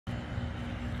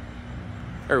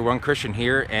Everyone, Christian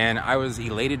here, and I was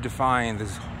elated to find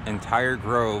this entire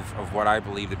grove of what I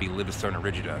believe to be Livistona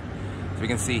rigida. So we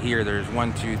can see here there's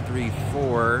 1, 2, 3,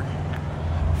 4,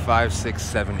 5, 6,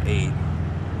 7, 8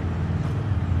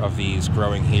 of these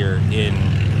growing here in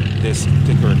this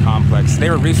particular complex. They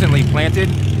were recently planted,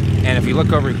 and if you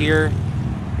look over here,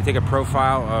 you take a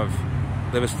profile of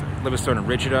Livistona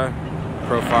rigida,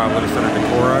 profile Livistona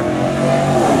decora.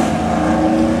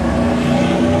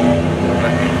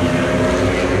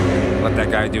 Let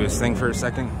that guy do his thing for a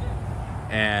second.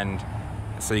 And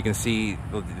so you can see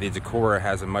the decora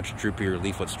has a much droopier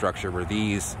leaflet structure, where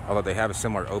these, although they have a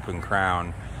similar open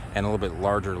crown and a little bit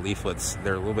larger leaflets,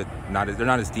 they're not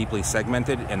as deeply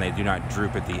segmented, and they do not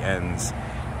droop at the ends.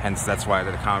 Hence, that's why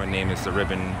the common name is the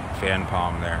ribbon fan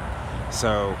palm there.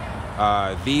 So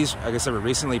these, like I said, were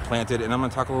recently planted, and I'm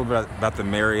going to talk a little bit about the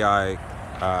Maryi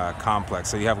complex.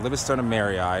 So you have Livistona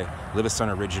Maryi,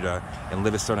 Livistona rigida, and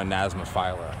Livistona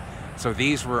nasmophylla. So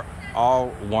these were all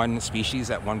one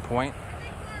species at one point,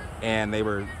 and they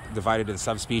were divided into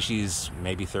subspecies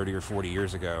maybe 30 or 40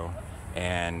 years ago.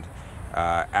 And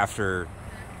after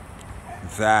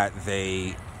that,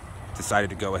 they decided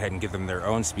to go ahead and give them their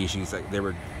own species. They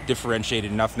were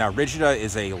differentiated enough. Now, rigida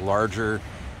is a larger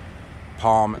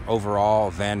palm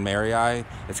overall than Maryi.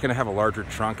 It's going to have a larger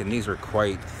trunk, and these are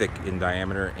quite thick in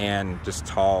diameter and just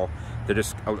tall. They're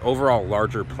just an overall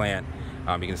larger plant.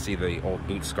 You can see the old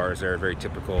boot scars there, very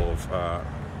typical of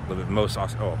almost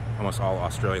all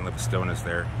Australian Livistonas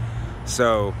there.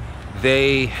 So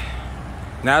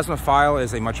nasmophylla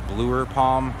is a much bluer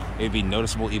palm. It would be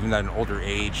noticeable even at an older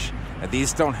age.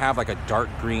 These don't have like a dark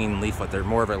green leaflet. They're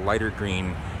more of a lighter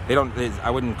green. I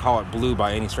wouldn't call it blue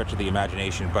by any stretch of the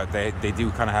imagination, but they do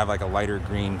kind of have like a lighter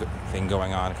green thing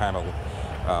going on, kind of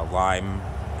a lime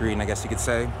green, I guess you could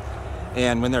say.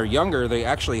 And when they're younger, they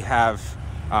actually have,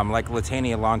 like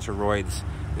Latania longeroides,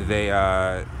 they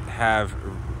have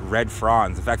red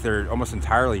fronds. In fact, they're almost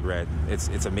entirely red.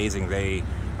 It's amazing. They,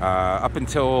 up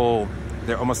until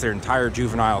their entire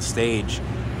juvenile stage,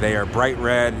 they are bright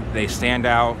red, they stand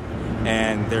out,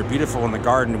 and they're beautiful in the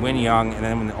garden when young, and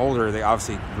then when they're older, they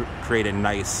obviously create a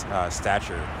nice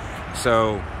stature.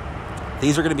 So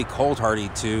these are going to be cold hardy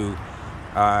to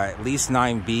at least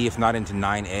 9B, if not into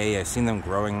 9A. I've seen them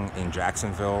growing in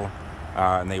Jacksonville,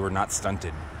 and they were not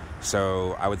stunted.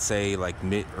 So I would say like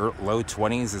low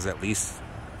 20s is at least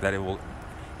that it will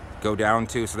go down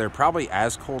to. So they're probably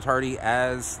as cold hardy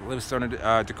as Livistona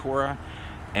decora,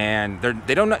 and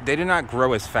they do not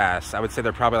grow as fast. I would say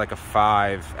they're probably like a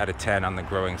 5 out of 10 on the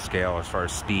growing scale as far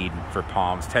as speed for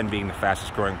palms, 10 being the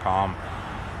fastest growing palm,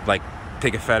 like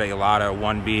Pigafetta elata,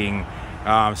 1 being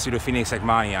Pseudophoenix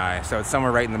egmonii. So it's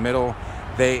somewhere right in the middle.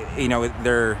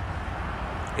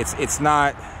 It's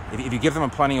not, if you give them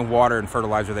plenty of water and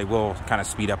fertilizer, they will kind of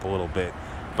speed up a little bit,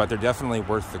 but they're definitely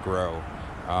worth the grow.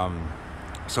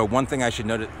 So one thing I should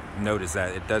note is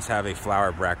that it does have a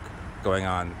flower bract going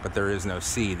on, but there is no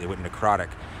seed. It went necrotic.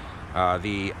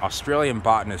 The Australian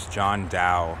botanist John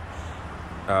Dow,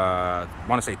 I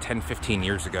want to say 10-15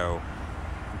 years ago,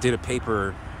 did a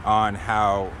paper on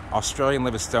how Australian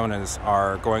Livistonas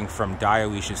are going from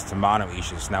dioecious to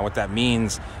monoecious. Now what that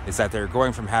means is that they're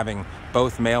going from having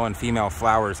both male and female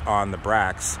flowers on the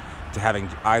bracts to having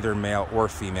either male or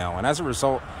female. And as a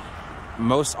result,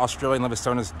 most Australian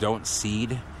Livistonas don't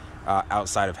seed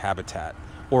outside of habitat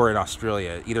or in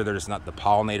Australia. Either there's not, the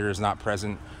pollinator is not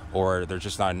present, or there's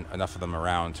just not enough of them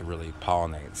around to really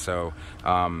pollinate. So,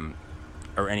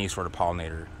 or any sort of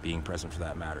pollinator being present for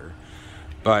that matter.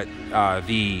 But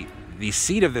the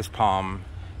seed of this palm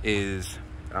is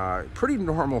pretty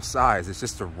normal size. It's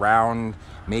just around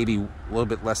maybe a little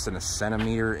bit less than 1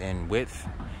 centimeter in width,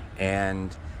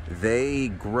 and they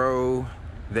grow.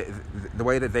 The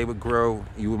way that they would grow,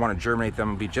 you would want to germinate them,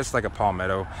 would be just like a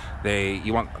palmetto. They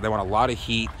want a lot of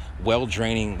heat, well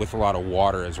draining with a lot of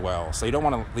water as well. So you don't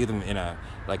want to leave them in a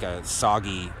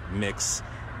soggy mix.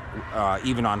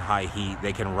 Even on high heat,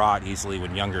 they can rot easily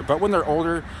when younger. But when they're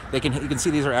older, you can see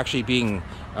these are actually being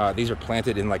these are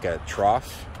planted in like a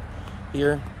trough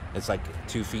here. It's like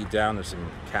 2 feet down. There's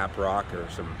some cap rock or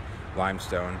some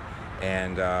limestone,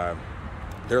 and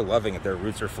they're loving it. Their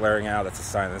roots are flaring out. That's a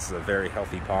sign this is a very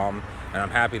healthy palm, and I'm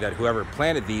happy that whoever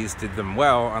planted these did them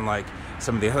well, unlike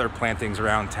some of the other plantings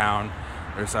around town.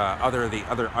 There's the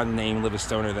other unnamed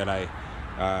Livistona that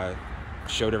I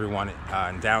showed everyone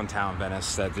in downtown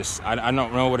Venice that just, I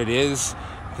don't know what it is,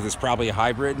 because it's probably a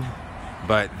hybrid,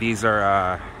 but these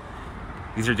are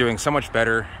doing so much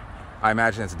better. I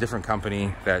imagine it's a different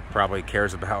company that probably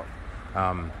cares about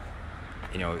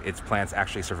its plants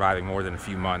actually surviving more than a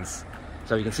few months.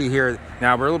 So you can see here,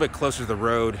 now we're a little bit closer to the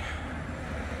road,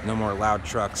 no more loud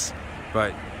trucks.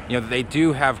 But you know, they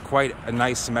do have quite a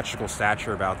nice symmetrical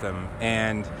stature about them,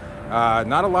 and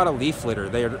not a lot of leaf litter.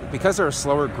 Because they're a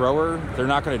slower grower, they're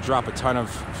not going to drop a ton of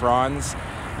fronds,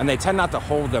 and they tend not to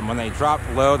hold them. When they drop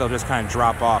low, they'll just kind of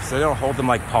drop off, so they don't hold them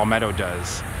like palmetto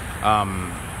does.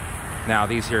 Now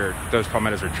those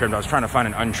palmettos are trimmed. I was trying to find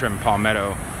an untrimmed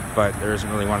palmetto, but there isn't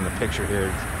really one in the picture here.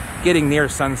 It's getting near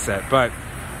sunset, but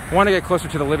I want to get closer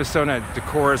to the Livistona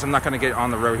decors. I'm not going to get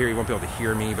on the road here. You won't be able to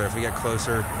hear me, but if we get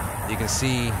closer, you can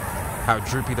see how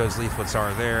droopy those leaflets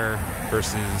are there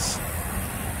versus,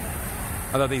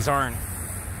 although these aren't,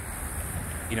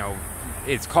 you know,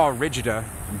 it's called rigida,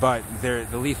 but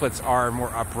the leaflets are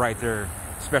more upright. They're,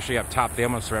 especially up top, they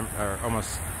almost are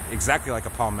almost exactly like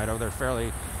a palmetto.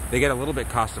 They get a little bit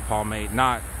Costa palmate,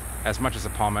 not as much as a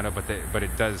palmetto, but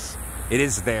it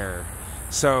is there.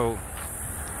 So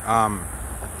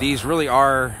these really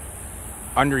are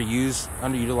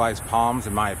underutilized palms,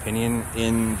 in my opinion,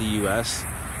 in the U.S.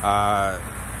 I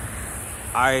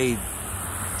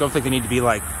don't think they need to be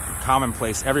like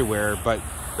commonplace everywhere, but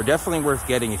they're definitely worth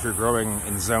getting if you're growing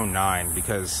in zone 9,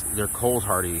 because they're cold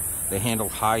hardy. They handle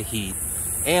high heat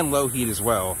and low heat as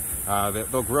well.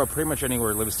 They'll grow pretty much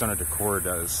anywhere Livistona decor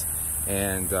does,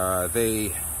 and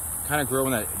they kind of grow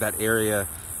in that area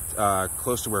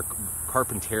close to where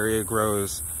Carpentaria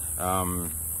grows,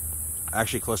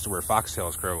 actually close to where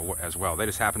foxtails grow as well. They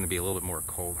just happen to be a little bit more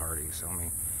cold hardy. So let me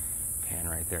pan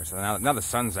right there. So now the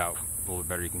sun's out a little bit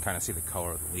better. You can kind of see the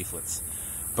color of the leaflets,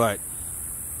 but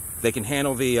they can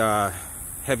handle the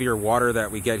heavier water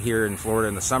that we get here in Florida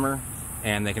in the summer,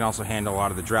 and they can also handle a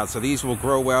lot of the drought. So these will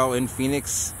grow well in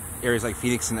Phoenix, areas like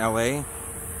Phoenix and LA,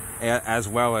 as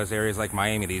well as areas like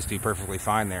Miami. These do perfectly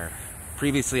fine there.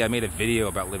 Previously, I made a video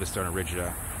about Livistona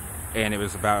rigida, and it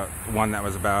was about one that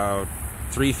was about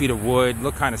 3 feet of wood,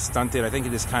 looked kind of stunted. I think it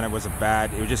just kind of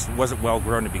it just wasn't well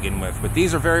grown to begin with. But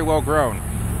these are very well grown.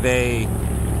 They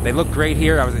look great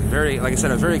here. Like I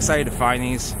said, I was very excited to find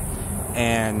these,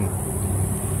 and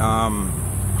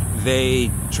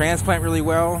they transplant really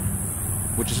well,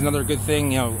 which is another good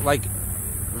thing. You know, like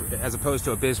as opposed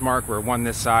to a Bismarck, where one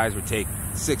this size would take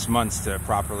 6 months to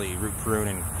properly root prune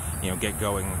and, you know, get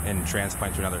going and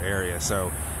transplant to another area.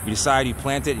 So you decide you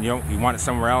plant it and you want it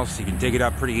somewhere else, you can dig it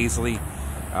up pretty easily.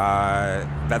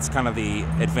 That's kind of the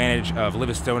advantage of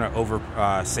Livistona over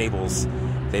Sables.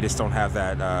 They just don't have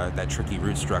that tricky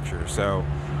root structure. So,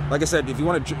 like I said, if you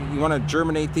want to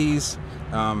germinate these,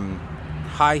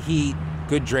 high heat,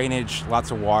 good drainage,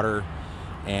 lots of water,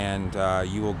 and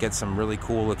you will get some really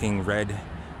cool looking red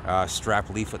strap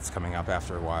leaflets coming up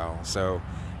after a while. So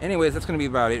anyways, that's going to be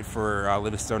about it for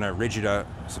Livistona rigida,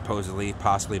 supposedly,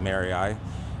 possibly Maryi.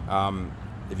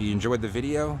 If you enjoyed the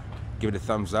video, give it a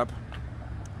thumbs up.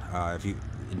 If you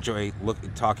enjoy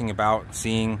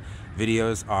seeing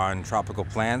videos on tropical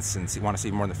plants and want to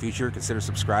see more in the future, consider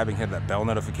subscribing, hit that bell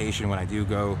notification when I do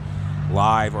go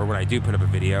live or when I do put up a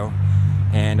video.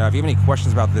 And if you have any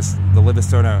questions about the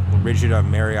Livistona rigida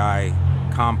Maryi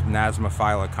comp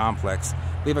Nasmophylla complex,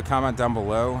 leave a comment down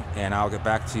below and I'll get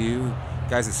back to you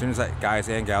guys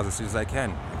and gals as soon as I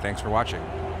can. And thanks for watching.